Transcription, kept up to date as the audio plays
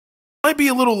might be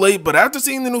a little late, but after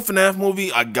seeing the new FNaF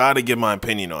movie, I gotta give my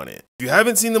opinion on it. If you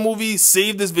haven't seen the movie,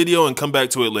 save this video and come back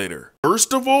to it later.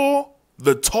 First of all,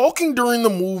 the talking during the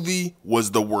movie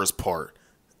was the worst part.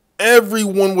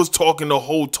 Everyone was talking the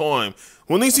whole time.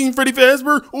 When they seen Freddy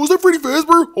Fazbear, oh, is that Freddy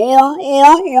Fazbear?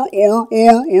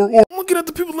 I'm looking at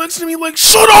the people next to me like,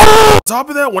 shut up! On top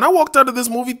of that, when I walked out of this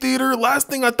movie theater, last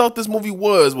thing I thought this movie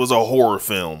was a horror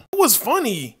film. It was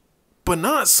funny, but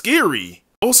not scary.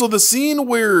 Also, the scene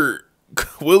where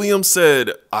William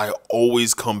said, I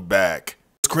always come back.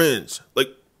 It's cringe. Like,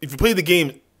 if you play the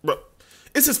game, bro,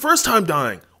 it's his first time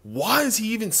dying. Why is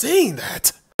he even saying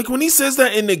that? Like, when he says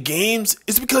that in the games,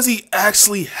 it's because he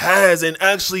actually has and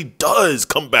actually does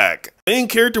come back. The main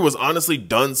character was honestly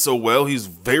done so well. He's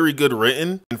very good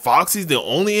written. And Foxy's the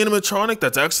only animatronic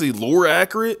that's actually lore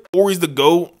accurate. Or he's the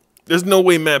GOAT. There's no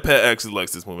way Matt Pat actually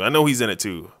likes this movie. I know he's in it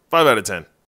too. 5 out of 10.